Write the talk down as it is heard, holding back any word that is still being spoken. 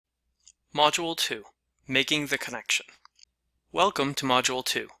Module 2, Making the Connection. Welcome to Module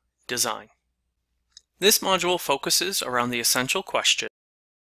 2, Design. This module focuses around the essential question: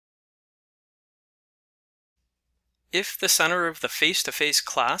 if the center of the face-to-face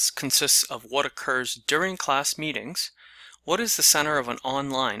class consists of what occurs during class meetings, what is the center of an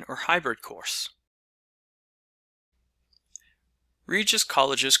online or hybrid course? Regis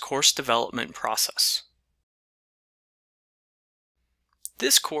College's course development process.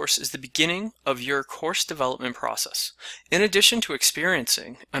 This course is the beginning of your course development process. In addition to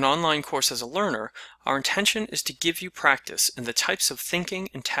experiencing an online course as a learner, our intention is to give you practice in the types of thinking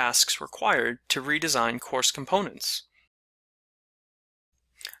and tasks required to redesign course components.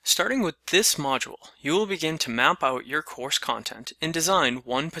 Starting with this module, you will begin to map out your course content and design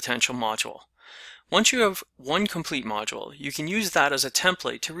one potential module. Once you have one complete module, you can use that as a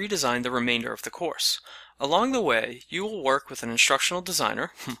template to redesign the remainder of the course. Along the way, you will work with an instructional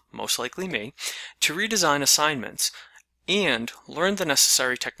designer, most likely me, to redesign assignments and learn the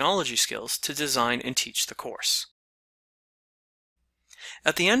necessary technology skills to design and teach the course.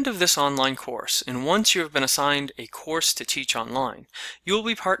 At the end of this online course, and once you have been assigned a course to teach online, you will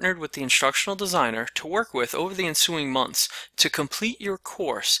be partnered with the instructional designer to work with over the ensuing months to complete your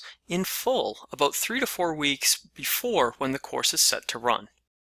course in full about 3 to 4 weeks before when the course is set to run.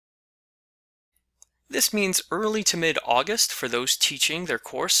 This means early to mid-August for those teaching their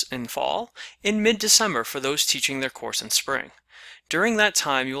course in fall, and mid-December for those teaching their course in spring. During that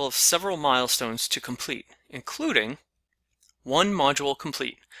time, you will have several milestones to complete, including: 1 module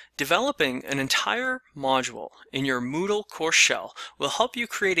complete. Developing an entire module in your Moodle course shell will help you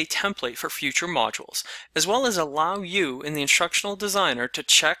create a template for future modules, as well as allow you and the instructional designer to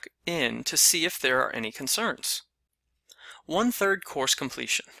check in to see if there are any concerns. 1/3 course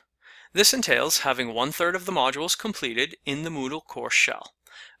completion. This entails having 1/3 of the modules completed in the Moodle course shell.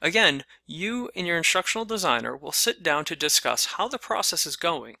 Again, you and your instructional designer will sit down to discuss how the process is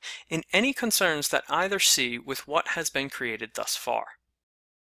going and any concerns that either see with what has been created thus far.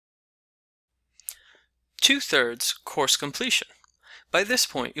 2/3 course completion. By this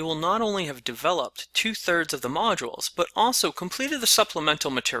point, you will not only have developed 2/3 of the modules, but also completed the supplemental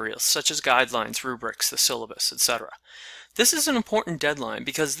materials such as guidelines, rubrics, the syllabus, etc. This is an important deadline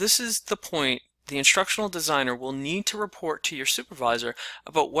because this is the point the instructional designer will need to report to your supervisor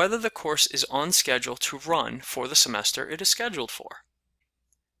about whether the course is on schedule to run for the semester it is scheduled for.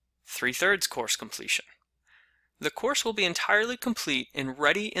 3/3 course completion. The course will be entirely complete and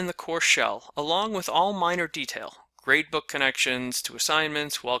ready in the course shell, along with all minor detail, gradebook connections to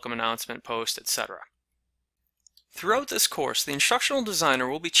assignments, welcome announcement, post, etc. Throughout this course, the instructional designer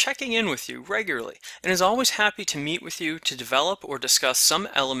will be checking in with you regularly and is always happy to meet with you to develop or discuss some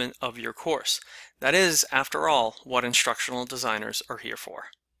element of your course. That is, after all, what instructional designers are here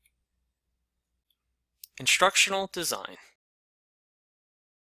for. Instructional design.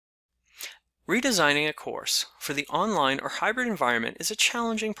 Redesigning a course for the online or hybrid environment is a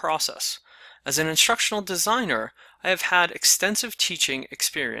challenging process. As an instructional designer, I have had extensive teaching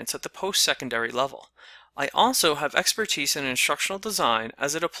experience at the post-secondary level. I also have expertise in instructional design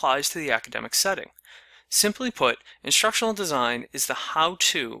as it applies to the academic setting. Simply put, instructional design is the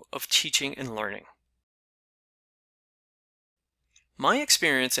how-to of teaching and learning. My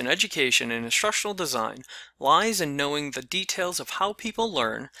experience in education and instructional design lies in knowing the details of how people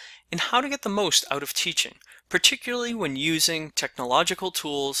learn and how to get the most out of teaching, particularly when using technological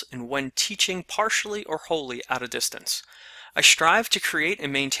tools and when teaching partially or wholly at a distance. I strive to create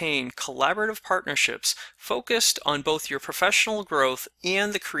and maintain collaborative partnerships focused on both your professional growth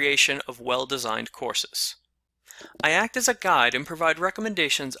and the creation of well-designed courses. I act as a guide and provide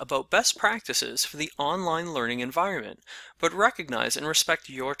recommendations about best practices for the online learning environment, but recognize and respect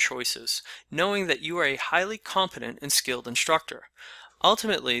your choices, knowing that you are a highly competent and skilled instructor.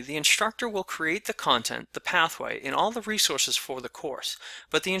 Ultimately, the instructor will create the content, the pathway, and all the resources for the course,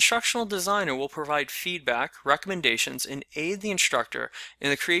 but the instructional designer will provide feedback, recommendations, and aid the instructor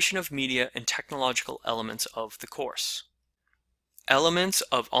in the creation of media and technological elements of the course. Elements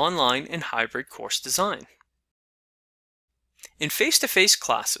of online and hybrid course design. In face-to-face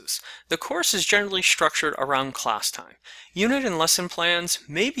classes, the course is generally structured around class time. Unit and lesson plans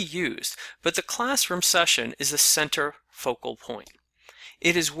may be used, but the classroom session is the center focal point.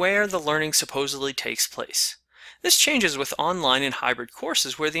 It is where the learning supposedly takes place. This changes with online and hybrid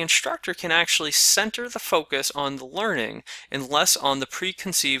courses where the instructor can actually center the focus on the learning and less on the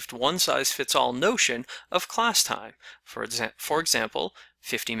preconceived one-size-fits-all notion of class time. For example,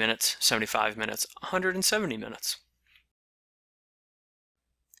 50 minutes, 75 minutes, 170 minutes.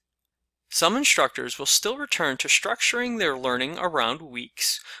 Some instructors will still return to structuring their learning around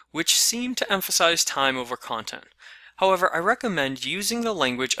weeks, which seem to emphasize time over content. However, I recommend using the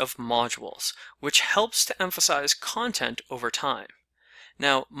language of modules, which helps to emphasize content over time.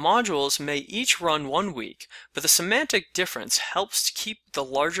 Now, modules may each run 1 week, but the semantic difference helps to keep the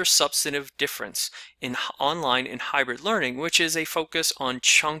larger substantive difference in online and hybrid learning, which is a focus on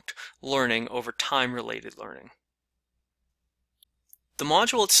chunked learning over time-related learning. The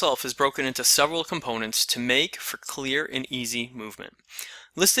module itself is broken into several components to make for clear and easy movement.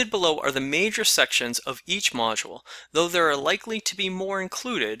 Listed below are the major sections of each module, though there are likely to be more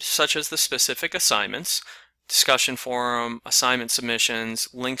included, such as the specific assignments, discussion forum, assignment submissions,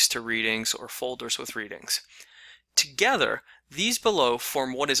 links to readings, or folders with readings. Together, these below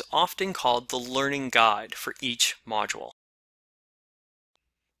form what is often called the learning guide for each module.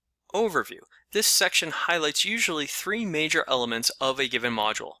 Overview. This section highlights usually 3 major elements of a given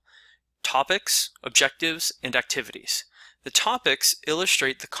module: topics, objectives, and activities. The topics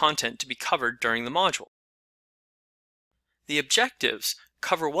illustrate the content to be covered during the module. The objectives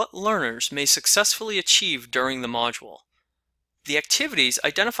cover what learners may successfully achieve during the module. The activities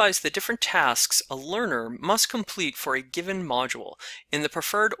identifies the different tasks a learner must complete for a given module in the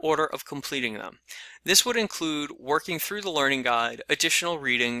preferred order of completing them. This would include working through the learning guide, additional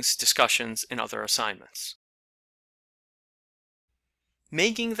readings, discussions, and other assignments.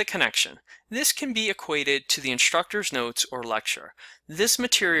 Making the connection. This can be equated to the instructor's notes or lecture. This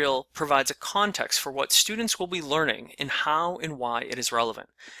material provides a context for what students will be learning and how and why it is relevant.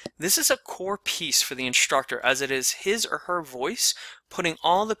 This is a core piece for the instructor, as it is his or her voice putting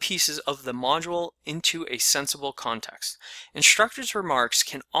all the pieces of the module into a sensible context. Instructors' remarks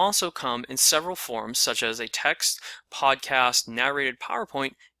can also come in several forms, such as a text, podcast, narrated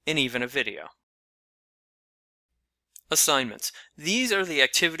PowerPoint, and even a video. Assignments. These are the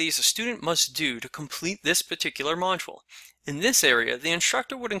activities a student must do to complete this particular module. In this area, the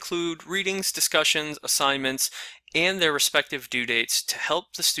instructor would include readings, discussions, assignments, and their respective due dates to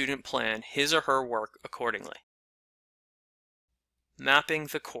help the student plan his or her work accordingly. Mapping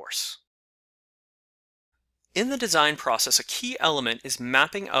the course. In the design process, a key element is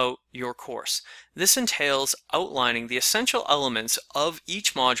mapping out your course. This entails outlining the essential elements of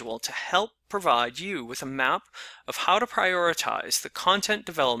each module to help provide you with a map of how to prioritize the content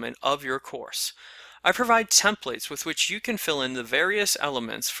development of your course. I provide templates with which you can fill in the various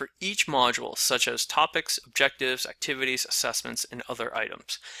elements for each module, such as topics, objectives, activities, assessments, and other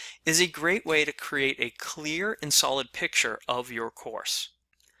items. It is a great way to create a clear and solid picture of your course.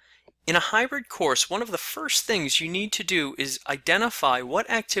 In a hybrid course, one of the first things you need to do is identify what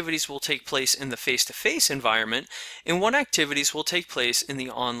activities will take place in the face-to-face environment and what activities will take place in the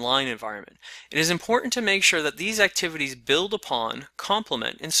online environment. It is important to make sure that these activities build upon,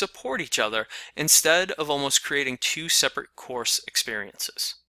 complement, and support each other instead of almost creating 2 separate course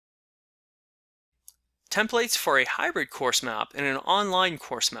experiences. Templates for a hybrid course map and an online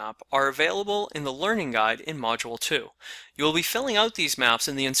course map are available in the Learning Guide in Module 2. You will be filling out these maps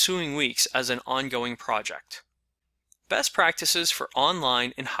in the ensuing weeks as an ongoing project. Best practices for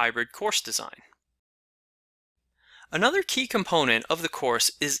online and hybrid course design. Another key component of the course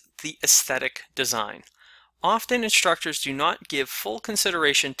is the aesthetic design. Often instructors do not give full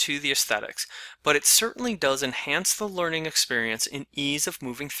consideration to the aesthetics, but it certainly does enhance the learning experience and ease of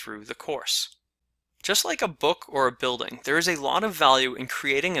moving through the course. Just like a book or a building, there is a lot of value in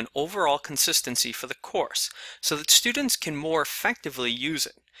creating an overall consistency for the course so that students can more effectively use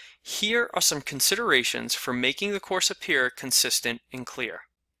it. Here are some considerations for making the course appear consistent and clear.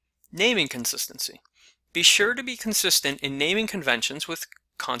 Naming consistency. Be sure to be consistent in naming conventions with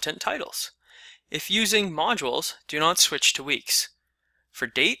content titles. If using modules, do not switch to weeks. For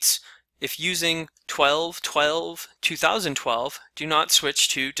dates, if using 12/12/2012, do not switch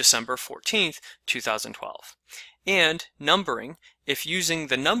to December 14th, 2012. And numbering, if using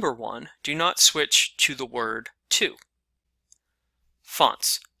the number 1, do not switch to the word 2.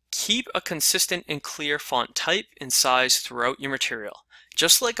 Fonts. Keep a consistent and clear font type and size throughout your material.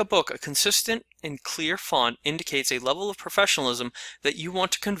 Just like a book, a consistent and clear font indicates a level of professionalism that you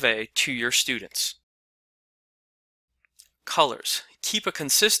want to convey to your students. Colors. Keep a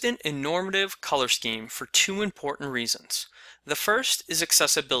consistent and normative color scheme for 2 important reasons. The first is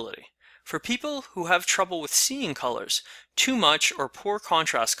accessibility. For people who have trouble with seeing colors, too much or poor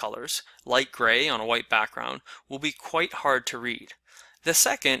contrast colors, light gray on a white background, will be quite hard to read. The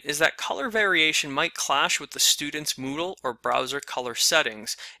second is that color variation might clash with the student's Moodle or browser color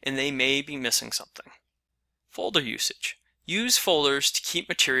settings, and they may be missing something. Folder usage. Use folders to keep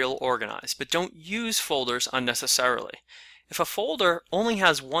material organized, but don't use folders unnecessarily. If a folder only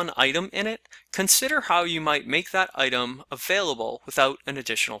has one item in it, consider how you might make that item available without an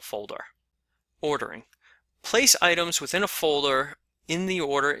additional folder. Ordering. Place items within a folder in the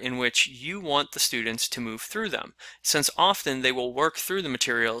order in which you want the students to move through them, since often they will work through the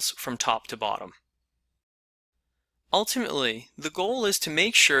materials from top to bottom. Ultimately, the goal is to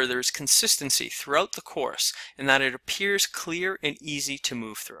make sure there is consistency throughout the course and that it appears clear and easy to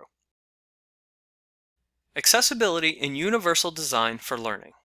move through. Accessibility and universal design for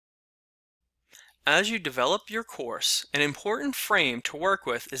learning. As you develop your course, an important frame to work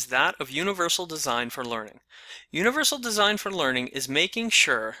with is that of universal design for learning. Universal design for learning is making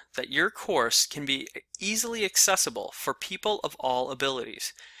sure that your course can be easily accessible for people of all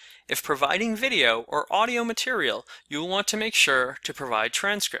abilities. If providing video or audio material, you will want to make sure to provide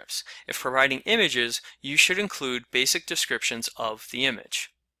transcripts. If providing images, you should include basic descriptions of the image.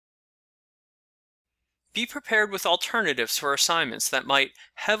 Be prepared with alternatives for assignments that might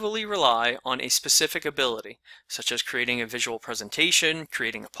heavily rely on a specific ability, such as creating a visual presentation,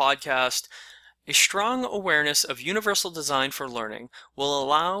 creating a podcast. A strong awareness of universal design for learning will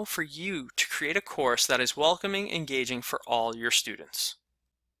allow for you to create a course that is welcoming and engaging for all your students.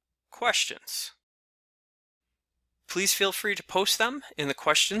 Questions. Please feel free to post them in the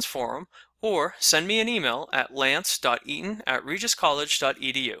questions forum or send me an email at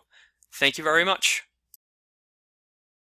lance.eaton@regiscollege.edu. Thank you very much.